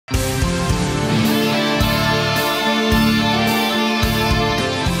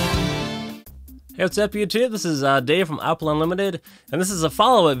Hey, what's up YouTube? This is Dave from Apple Unlimited, and this is a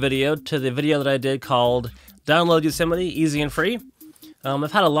follow-up video to the video that I did called Download Yosemite Easy and Free.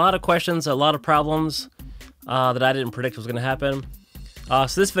 I've had a lot of questions, a lot of problems that I didn't predict was going to happen.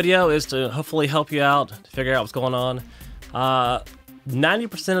 So this video is to hopefully help you out, to figure out what's going on.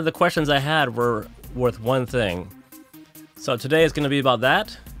 90% of the questions I had were with one thing. So today is going to be about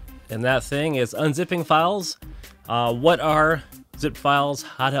that, and that thing is unzipping files. What are zip files,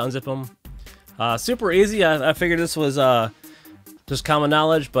 how to unzip them. Super easy. I figured this was just common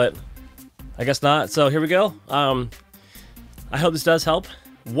knowledge, but I guess not. So here we go. I hope this does help.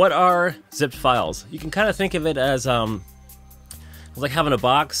 What are zipped files? You can kind of think of it as like having a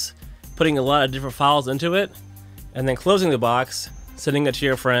box, putting a lot of different files into it, and then closing the box, sending it to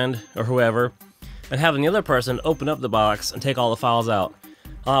your friend or whoever, and having the other person open up the box and take all the files out.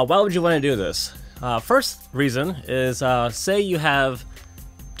 Why would you want to do this? First reason is say you have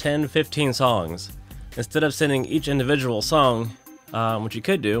 10, 15 songs. Instead of sending each individual song, which you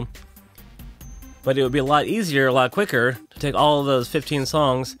could do, but it would be a lot easier, a lot quicker to take all of those 15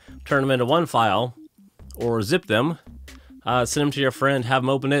 songs, turn them into one file, or zip them, send them to your friend, have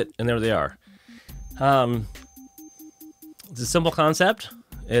them open it, and there they are. It's a simple concept.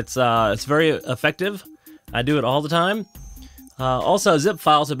 It's very effective. I do it all the time. Also, zip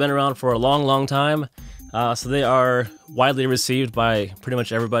files have been around for a long time. So they are widely received by pretty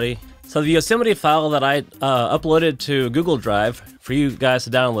much everybody. So the Yosemite file that I uploaded to Google Drive for you guys to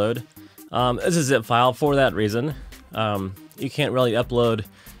download is a zip file for that reason. You can't really upload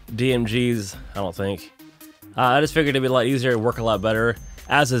DMGs, I don't think. I just figured it'd be a lot easier, work a lot better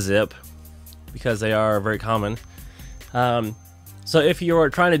as a zip because they are very common. So if you're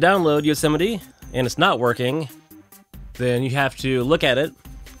trying to download Yosemite and it's not working, then you have to look at it.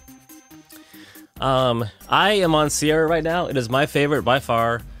 I am on Sierra right now. It is my favorite by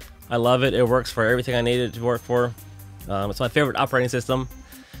far. I love it. It works for everything I need it to work for. It's my favorite operating system.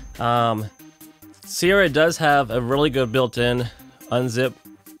 Sierra does have a really good built-in unzip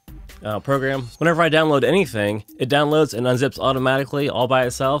program. Whenever I download anything, it downloads and unzips automatically all by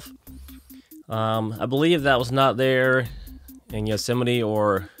itself. I believe that was not there in Yosemite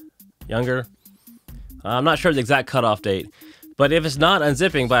or younger. I'm not sure the exact cutoff date, but if it's not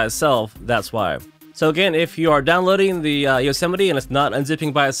unzipping by itself, that's why. So again, if you are downloading the Yosemite and it's not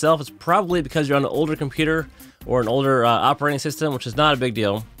unzipping by itself, it's probably because you're on an older computer or an older operating system, which is not a big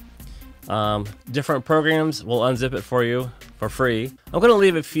deal. Different programs will unzip it for you for free. I'm going to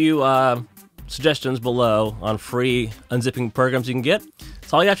leave a few suggestions below on free unzipping programs you can get.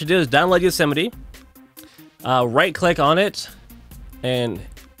 So all you have to do is download Yosemite, right-click on it, and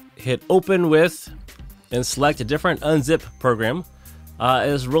hit Open With, and select a different unzip program.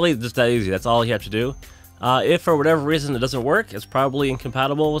 It's really just that easy. That's all you have to do. If for whatever reason it doesn't work, it's probably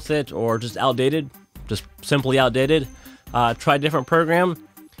incompatible with it or just outdated, just simply outdated. Try a different program,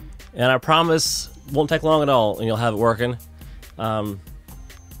 and I promise it won't take long at all and you'll have it working. Like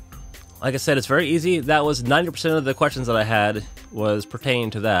I said, it's very easy. That was 90% of the questions that I had was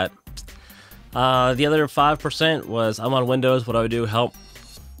pertaining to that. The other 5% was I'm on Windows, what do I do, help.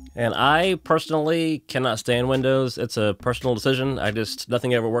 And I personally cannot stand Windows. It's a personal decision.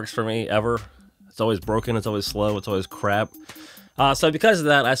 Nothing ever works for me, ever. It's always broken, it's always slow, it's always crap. So because of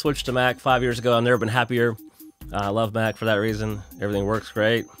that, I switched to Mac 5 years ago. I've never been happier. I love Mac for that reason. Everything works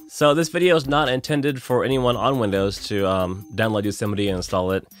great. So this video is not intended for anyone on Windows to download Yosemite and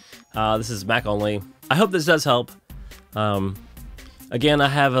install it. This is Mac only. I hope this does help. Again, I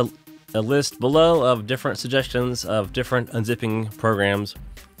have a list below of different suggestions of different unzipping programs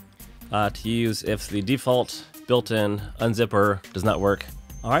to use if the default built-in unzipper does not work.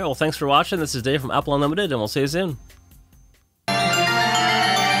 Alright, well thanks for watching. This is Dave from Apple Unlimited, and we'll see you soon.